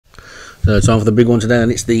So time for the big one today,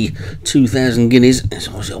 and it's the 2000 Guineas. It's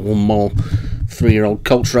obviously a 1 mile 3-year-old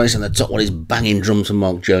colts race, and the top one is Banging Drums for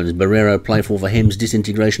Mark Jones. Barrero, Playful for Hems,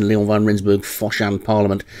 Disintegration, Leon van Rensburg, Foshan,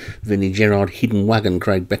 Parliament, Vinnie Gerard, Hidden Wagon,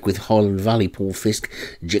 Craig Beckwith, Highland Valley, Paul Fisk,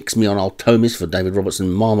 Jix Me on Altomis for David Robertson,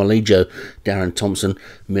 Marmalejo, Darren Thompson,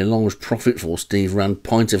 Melange Profit for Steve Rand,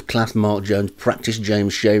 Pint of Class, Mark Jones, Practice,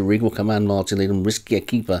 James Shea, Regal Command, Martin Leedham, Riskier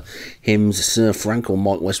Keeper, Hems, Sir Frankel,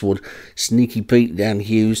 Mike Westwood, Sneaky Pete, Dan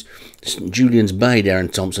Hughes, Julian's Bay,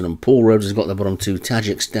 Darren Thompson, and Paul Rhodes has got the bottom two,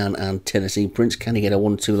 Tajikistan and Tennessee Prince. Can he get a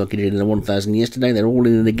 1-2 like he did in the 1000 yesterday? They're all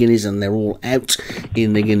in the Guineas and they're all out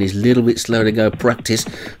in the Guineas. Little bit slow to go practice,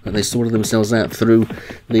 but they sorted themselves out through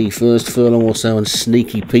the first furlong or so, and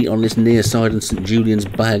Sneaky Pete on this near side and St Julian's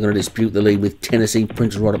Bay are going to dispute the lead with Tennessee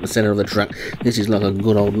Prince right up the centre of the track. This is like a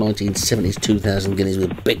good old 1970s 2000 Guineas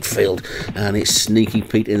with big field, and it's Sneaky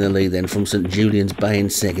Pete in the lead then from St Julian's Bay in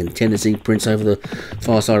second. Tennessee Prince over the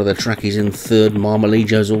far side of the track, he's in third.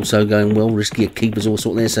 Marmalejo's also going well. Riskier Keeper's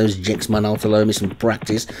also there, so is Jexman, Altalomis and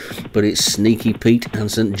Practice, but it's Sneaky Pete and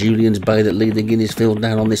St Julian's Bay that lead the Guineas field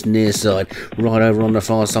down on this near side. Right over on the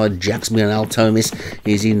far side, Jacksman and Altomis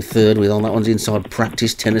is in third, with on that one's inside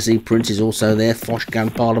Practice. Tennessee Prince is also there.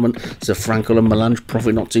 Foshgan, Parliament, Sir Frankel and Melange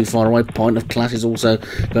Profit not too far away. Pint of Class is also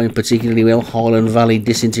going particularly well. Highland Valley,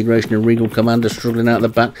 Disintegration and Regal Commander struggling out the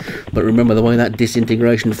back, but remember the way that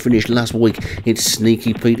Disintegration finished last week, it's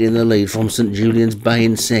Sneaky Pete in the lead from St Julian's Bay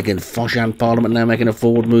in second. Foshan Parliament now making a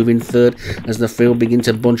forward move in third as the field begins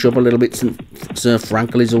to bunch up a little bit. Sir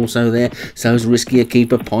Frankel is also there, so is Riskier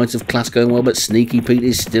Keeper. Pints of Class going well, but Sneaky Pete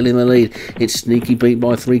is still in the lead. It's Sneaky Pete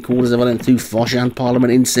by 3/4 of a length to Foshan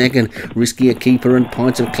Parliament in second. Riskier Keeper and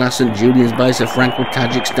Pints of Class, St Julian's Bay, Sir Frankel,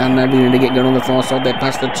 Tajikistan now beginning to get going on the far side. They're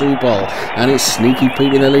past the 2-pole, and it's Sneaky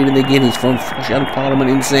Pete in the lead in the Guineas from Foshan Parliament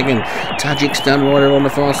in second. Tajikistan rider on the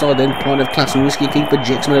far side, then Pint of Class and Riskier Keeper.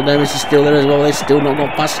 Jexman Adonis is still there as well. They've still not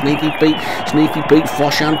got past Sneaky Pete. Sneaky Pete,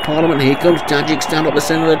 Foshan Parliament. Here comes Tajikistan up the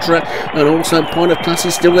centre of the track, and also Pint of Class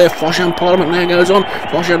is still there. Foshan Parliament now goes on.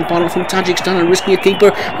 Foshan Parliament from Tajikistan and Riskier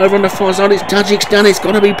Keeper over on the far side. It's Tajikistan. It's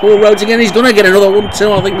got to be Paul Rhodes again. He's going to get another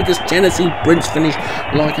 1-2, I think, because Tennessee Prince finished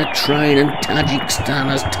like a train, and Tajikistan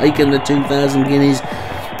has taken the 2000 Guineas.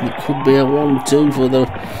 It could be a 1-2 for the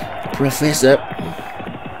Professor.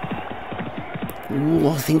 Ooh,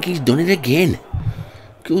 I think he's done it again.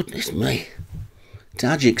 Goodness me.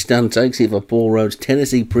 Tajikistan takes it for Paul Rhodes.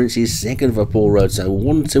 Tennessee Prince is second for Paul Rhodes. So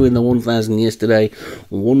 1-2 in the 1000 yesterday,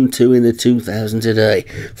 1-2 in the 2000 today.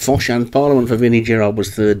 Foshan Parliament for Vinnie Gerard was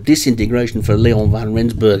third. Disintegration for Leon van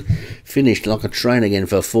Rensburg finished like a train again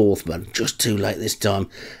for fourth, but just too late this time.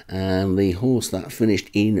 And the horse that finished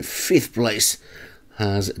in fifth place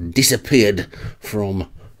has disappeared from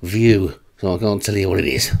view. So I can't tell you what it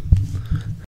is.